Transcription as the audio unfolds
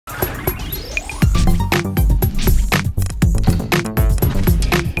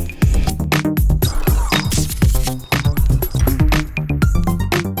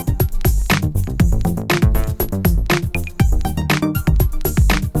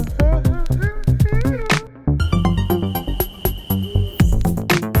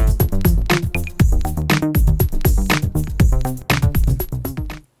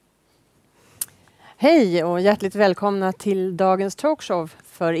Hej och hjärtligt välkomna till dagens talkshow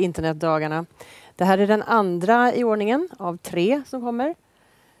för Internetdagarna. Det här är den andra i ordningen av 3 som kommer.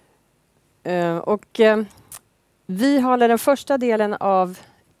 Vi håller den första delen av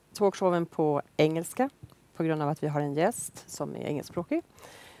talkshowen på engelska på grund av att vi har en gäst som är engelskspråkig.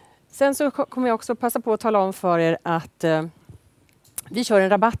 Sen så kommer jag också passa på att tala om för er att vi kör en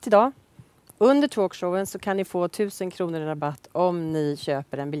rabatt idag. Under talkshowen så kan ni få 1000 kronor i rabatt om ni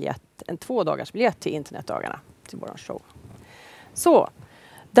köper en 2-dagars biljett till Internetdagarna, till vår show. Så,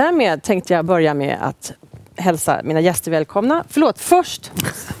 därmed tänkte jag börja med att hälsa mina gäster välkomna. Förlåt, först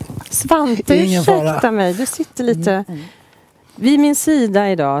Svante, ursäkta mig, du sitter lite... Vid min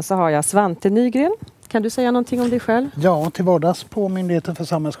sida idag så har jag Svante Nygren. Kan du säga någonting om dig själv? Ja, till vardags på Myndigheten för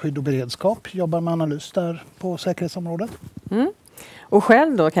samhällsskydd och beredskap. Jobbar med analys där på säkerhetsområdet. Och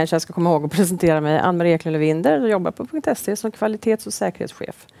själv då kanske jag ska komma ihåg att presentera mig. Eklund-Löwinder och jobbar på .se som kvalitets- och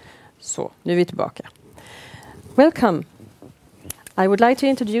säkerhetschef. Så, nu är vi tillbaka. Welcome. I would like to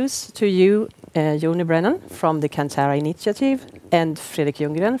introduce to you Joni Brennan from the Kantara Initiative and Fredrik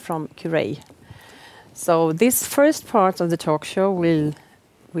Ljunggren from Kirei. So this first part of the talk show will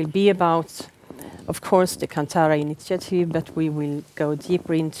be about, of course, the Kantara Initiative, but we will go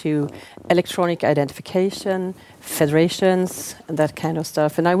deeper into electronic identification, federations, and that kind of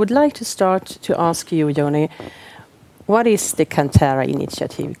stuff. And I would like to start to ask you, Joni, what is the Kantara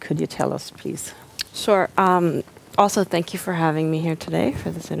Initiative? Could you tell us, please? Sure. Also, thank you for having me here today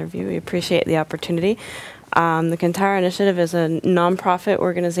for this interview. We appreciate the opportunity. The Kantara Initiative is a nonprofit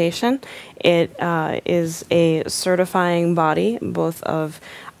organization. It is a certifying body, both of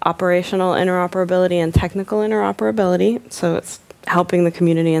operational interoperability and technical interoperability. So it's helping the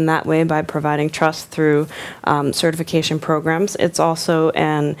community in that way by providing trust through certification programs. It's also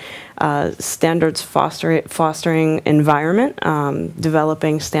an standards fostering environment,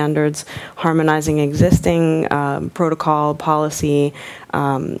 developing standards, harmonizing existing protocol policy,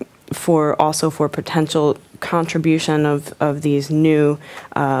 for potential contribution of these new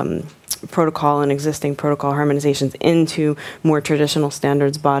protocol and existing protocol harmonizations into more traditional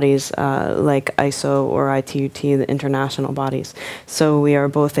standards bodies like ISO or ITUT, the international bodies. So we are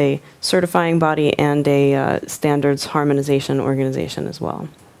both a certifying body and a standards harmonization organization as well.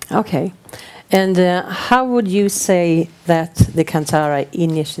 Okay. And how would you say that the Kantara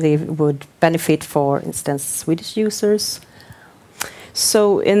Initiative would benefit, for instance, Swedish users?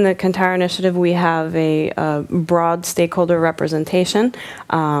 So in the Kantara Initiative, we have a broad stakeholder representation,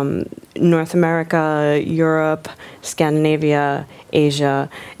 North America, Europe, Scandinavia, Asia.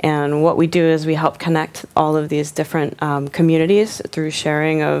 And what we do is we help connect all of these different communities through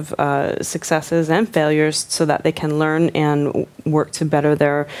sharing of successes and failures so that they can learn and work to better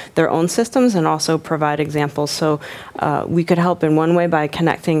their own systems and also provide examples. So we could help in one way by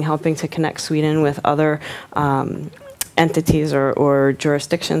helping to connect Sweden with other entities or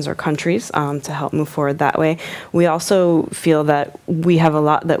jurisdictions or countries to help move forward that way. We also feel that we have a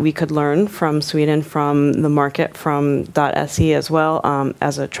lot that we could learn from Sweden, from the market, from .se as well,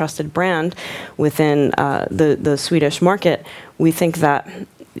 as a trusted brand within the Swedish market. We think that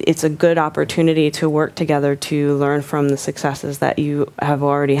it's a good opportunity to work together to learn from the successes that you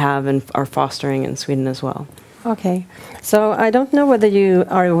already have and are fostering in Sweden as well. Okay. So I don't know whether you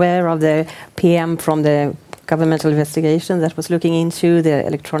are aware of the PM from the governmental investigation that was looking into the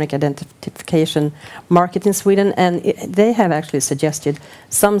electronic identification market in Sweden, and they have actually suggested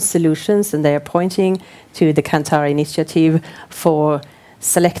some solutions, and they are pointing to the Kantara Initiative for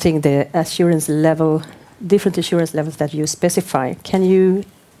selecting the assurance level, different assurance levels that you specify. Can you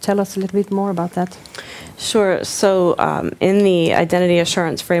tell us a little bit more about that? Sure. So in the identity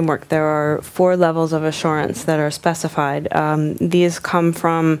assurance framework, there are 4 levels of assurance that are specified. These come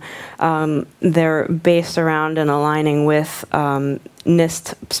from, they're based around and aligning with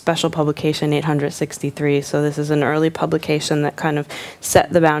NIST Special Publication 863. So this is an early publication that kind of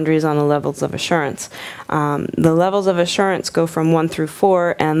set the boundaries on the levels of assurance. The levels of assurance go from 1 through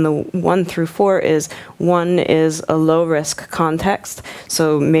 4, and the 1 through 4 is 1 is a low-risk context.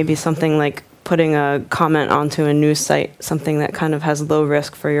 So maybe something like putting a comment onto a news site, something that kind of has low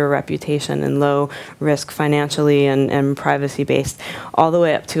risk for your reputation and low risk financially and privacy-based, all the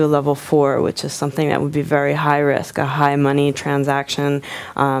way up to a level 4, which is something that would be very high risk, a high money transaction,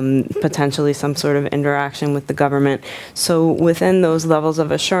 potentially some sort of interaction with the government. So within those levels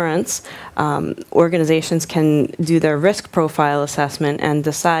of assurance, organizations can do their risk profile assessment and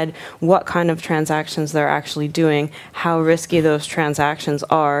decide what kind of transactions they're actually doing, how risky those transactions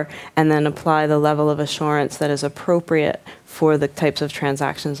are, and then apply the level of assurance that is appropriate for the types of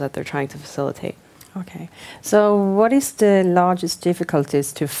transactions that they're trying to facilitate. Okay. So what is the largest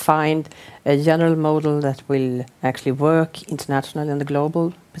difficulties to find a general model that will actually work internationally in the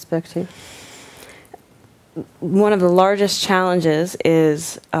global perspective? One of the largest challenges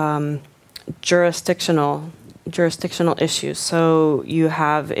is jurisdictional issues. So you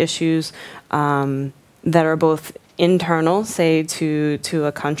have issues that are both internal, say to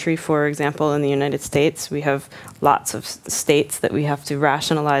a country. For example, in the United States, we have lots of states that we have to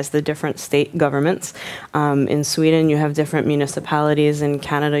rationalize the different state governments. In Sweden, you have different municipalities. In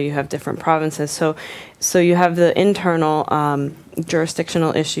Canada, you have different provinces. So you have the internal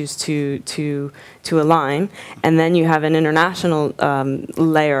jurisdictional issues to align, and then you have an international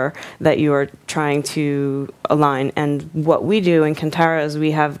layer that you are trying to align. And what we do in Kantara is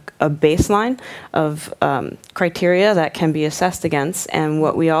we have a baseline of criteria that can be assessed against, and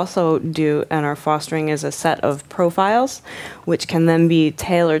what we also do and are fostering is a set of profiles, which can then be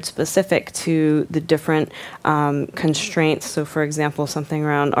tailored specific to the different constraints. So, for example, something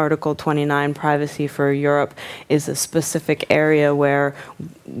around Article 29, privacy for Europe, is a specific area where,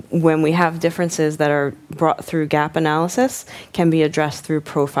 when we have differences that are brought through gap analysis, can be addressed through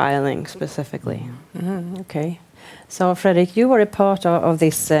profiling specifically. Okay. So, Fredrik, you were a part of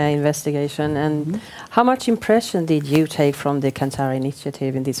this investigation, and how much impression did you take from the Kantara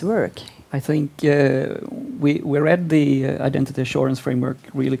Initiative in this work? I think we read the identity assurance framework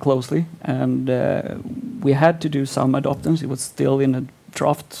really closely, and we had to do some adoptions. It was still in a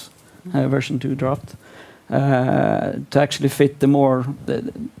draft, version 2 draft, to actually fit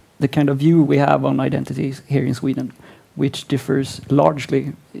the kind of view we have on identities here in Sweden, which differs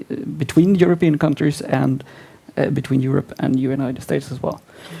largely between European countries and between Europe and the United States as well.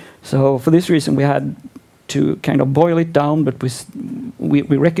 So for this reason, we had to kind of boil it down, but we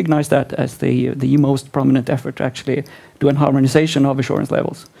recognize that as the most prominent effort to actually do a harmonization of assurance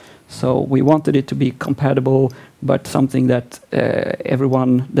levels. So we wanted it to be compatible, but something that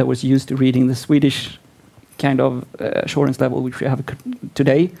everyone that was used to reading the Swedish kind of assurance level, which we have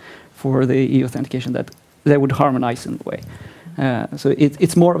today for the e-authentication, that they would harmonize in a way. So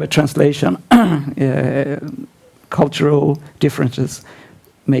it's more of a translation. Cultural differences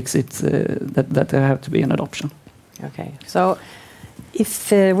makes it that there have to be an adoption. Okay, so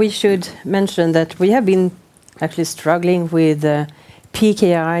if we should mention that we have been actually struggling with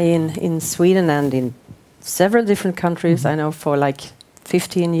PKI in Sweden and in several different countries, I know, for like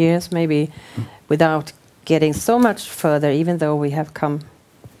 15 years maybe, without getting so much further, even though we have come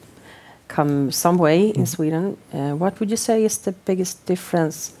some way in Sweden. What would you say is the biggest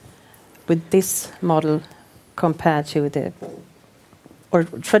difference with this model compared to the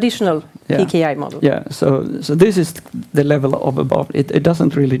traditional PKI model? Yeah, so this is the level of above. It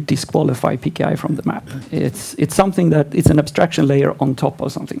doesn't really disqualify PKI from the map. It's something that it's an abstraction layer on top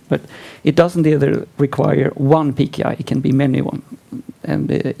of something, but it doesn't either require one PKI. It can be many one,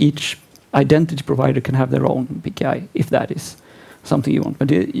 and each identity provider can have their own PKI if that is something you want.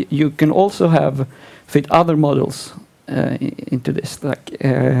 But you can also fit other models into this, like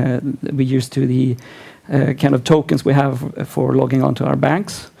we used to the kind of tokens we have for logging onto our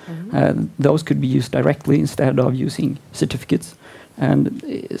banks. Those could be used directly instead of using certificates, and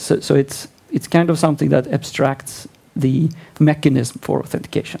so it's kind of something that abstracts the mechanism for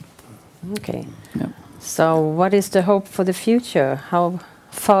authentication. Okay. Yeah. So what is the hope for the future? How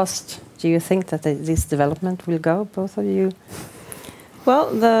fast do you think that this development will go, both of you?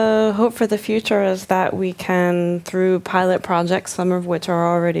 Well, the hope for the future is that we can, through pilot projects, some of which are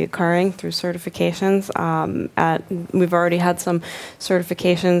already occurring through certifications, we've already had some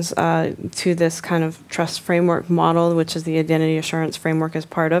certifications to this kind of trust framework model, which is the identity assurance framework is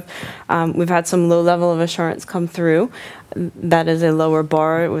part of. We've had some low level of assurance come through. That is a lower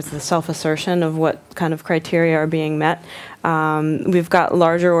bar with the self-assertion of what kind of criteria are being met. We've got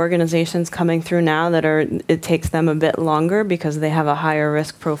larger organizations coming through now that it takes them a bit longer because they have a higher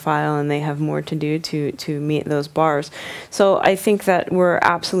risk profile and they have more to do to meet those bars. So I think that we're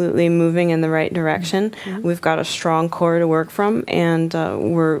absolutely moving in the right direction. We've got a strong core to work from, and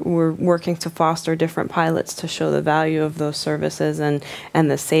we're working to foster different pilots to show the value of those services and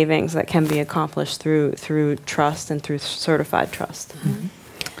the savings that can be accomplished through trust and through certified trust.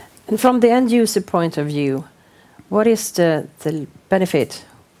 And from the end user point of view, what is the benefit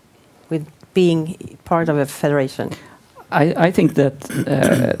with being part of a federation? I think that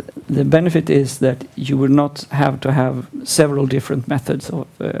the benefit is that you will not have to have several different methods of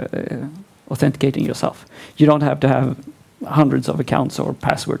authenticating yourself. You don't have to have hundreds of accounts or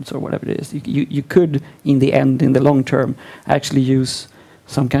passwords or whatever it is. You could, in the end, in the long term, actually use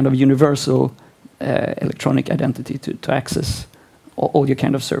some kind of universal electronic identity to access all your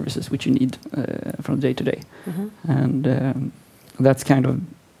kind of services which you need from day to day. And that's kind of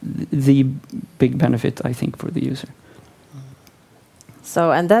the big benefit, I think, for the user.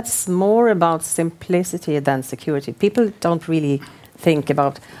 So, and that's more about simplicity than security. People don't really think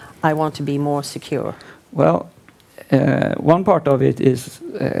about, I want to be more secure. Well, one part of it is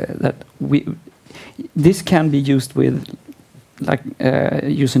that this can be used with like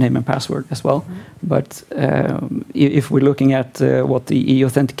username and password as well. But if we're looking at what the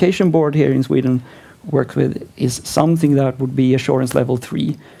e-authentication board here in Sweden works with, is something that would be assurance level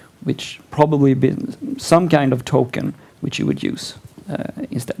 3, which probably be some kind of token which you would use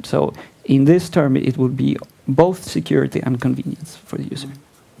instead. So in this term, it would be both security and convenience for the user.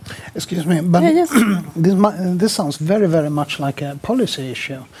 Excuse me, but this sounds very, very much like a policy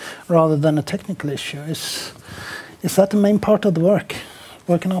issue rather than a technical issue. Is that the main part of the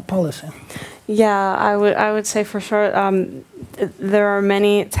working out policy? Yeah, I would say for sure. There are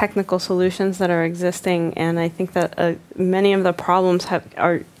many technical solutions that are existing, and I think that many of the problems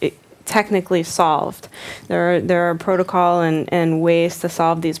are technically solved. There are protocol and ways to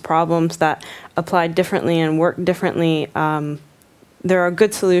solve these problems that apply differently and work differently. There are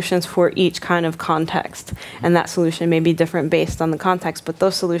good solutions for each kind of context, and that solution may be different based on the context, but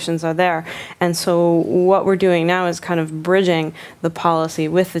those solutions are there. And so what we're doing now is kind of bridging the policy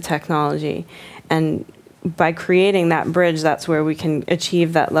with the technology. And by creating that bridge, that's where we can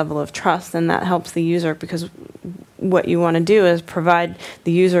achieve that level of trust, and that helps the user, because what you want to do is provide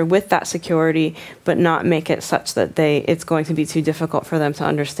the user with that security, but not make it such that it's going to be too difficult for them to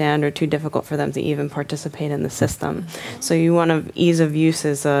understand or too difficult for them to even participate in the system. So you want to ease of use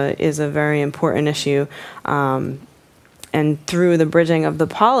is a very important issue. And through the bridging of the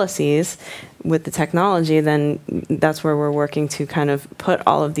policies with the technology, then that's where we're working to kind of put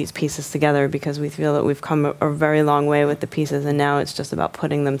all of these pieces together, because we feel that we've come a very long way with the pieces, and now it's just about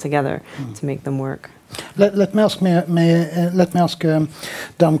putting them together to make them work. Let me ask a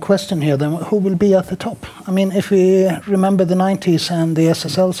dumb question here then. Who will be at the top? I mean, if we remember the 90s and the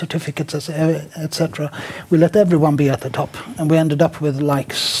SSL certificates, etc., we let everyone be at the top, and we ended up with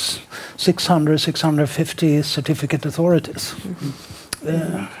like 600, 650 certificate authorities.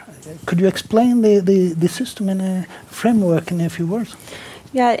 Could you explain the system in a framework in a few words?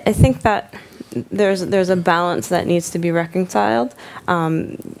 Yeah, I think that there's a balance that needs to be reconciled.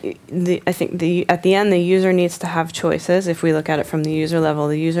 I think at the end, the user needs to have choices. If we look at it from the user level,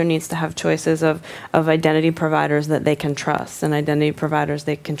 the user needs to have choices of identity providers that they can trust, and identity providers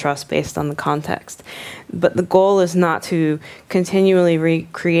they can trust based on the context. But the goal is not to continually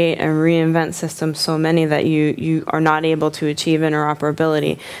recreate and reinvent systems so many that you are not able to achieve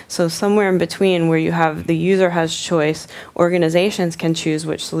interoperability. So somewhere in between, where you have the user has choice, organizations can choose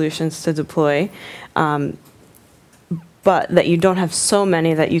which solutions to deploy, but that you don't have so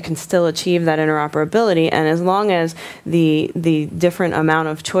many that you can still achieve that interoperability. And as long as the different amount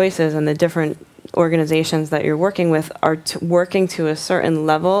of choices and the different organizations that you're working with are working to a certain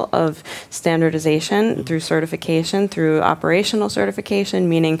level of standardization through certification, through operational certification,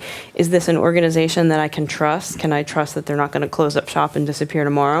 meaning, is this an organization that I can trust? Can I trust that they're not going to close up shop and disappear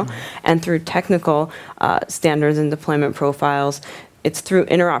tomorrow? And through technical standards and deployment profiles, it's through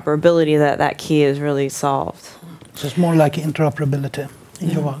interoperability that key is really solved. So it's more like interoperability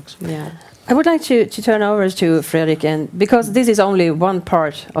in your works. Yeah. I would like to turn over to Fredrik, and because this is only one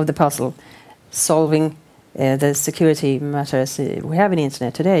part of the puzzle, solving the security matters we have in the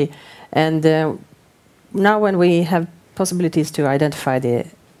internet today. And now when we have possibilities to identify the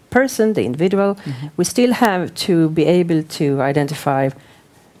person, the individual, we still have to be able to identify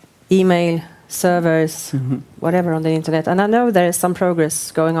email, servers, whatever on the internet. And I know there is some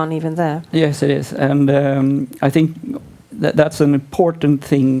progress going on even there. Yes, it is. And I think that's an important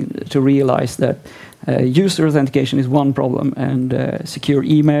thing to realize, that user authentication is one problem, and secure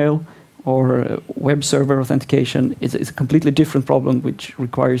email or web server authentication is a completely different problem, which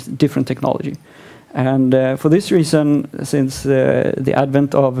requires different technology. And for this reason, since the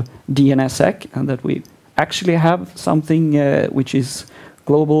advent of DNSSEC, and that we actually have something which is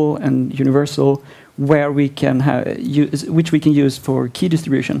global and universal, where we can which we can use for key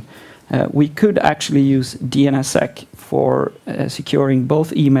distribution, we could actually use DNSSEC for securing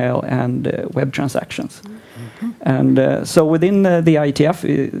both email and web transactions. And so within the IETF,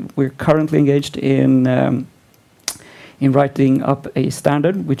 we're currently engaged in writing up a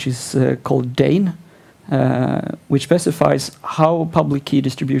standard which is called DANE, which specifies how public key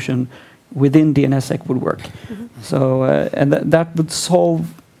distribution within DNSSEC would work. So and that would solve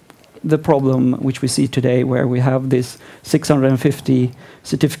the problem which we see today, where we have this 650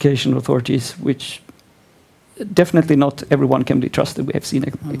 certification authorities which definitely not everyone can be trusted. We have seen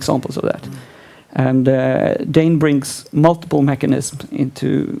examples of that. And Dane brings multiple mechanisms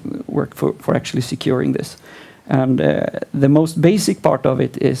into work for actually securing this. And the most basic part of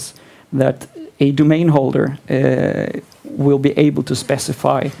it is that a domain holder will be able to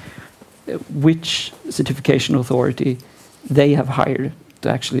specify which certification authority they have hired to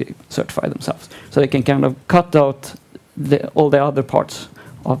actually certify themselves. So they can kind of cut out all the other parts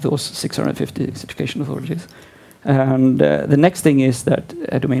of those 650 certification authorities. And the next thing is that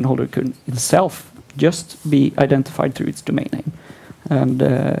a domain holder could itself just be identified through its domain name. And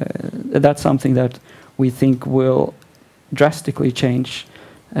that's something that we think will drastically change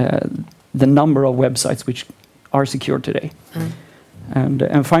the number of websites which are secure today.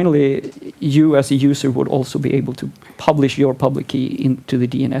 And finally, you as a user would also be able to publish your public key into the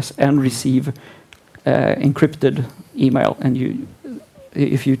DNS and receive encrypted email. And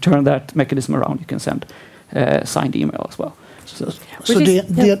if you turn that mechanism around, you can send signed email as well. So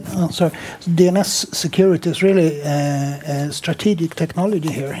DNS security is really a strategic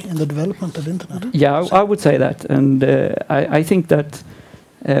technology here in the development of internet. Yeah, I would say that. And I think that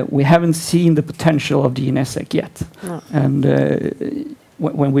we haven't seen the potential of DNSSEC yet. No. And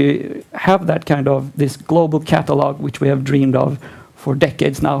when we have that kind of this global catalog, which we have dreamed of for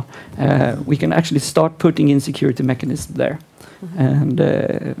decades now, we can actually start putting in security mechanisms there. And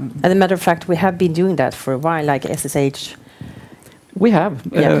as a matter of fact, we have been doing that for a while, like SSH. We have.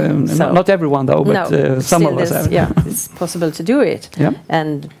 Not everyone, though, but some of us have. Yeah, it's possible to do it. Yeah.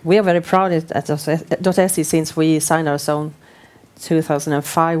 And we are very proud at .se since we signed our zone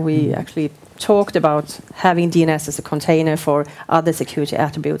 2005. We actually talked about having DNS as a container for other security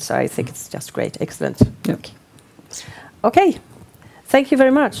attributes. So I think it's just great. Excellent. Yep. Okay. Thank you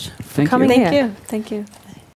very much for coming here. Thank you.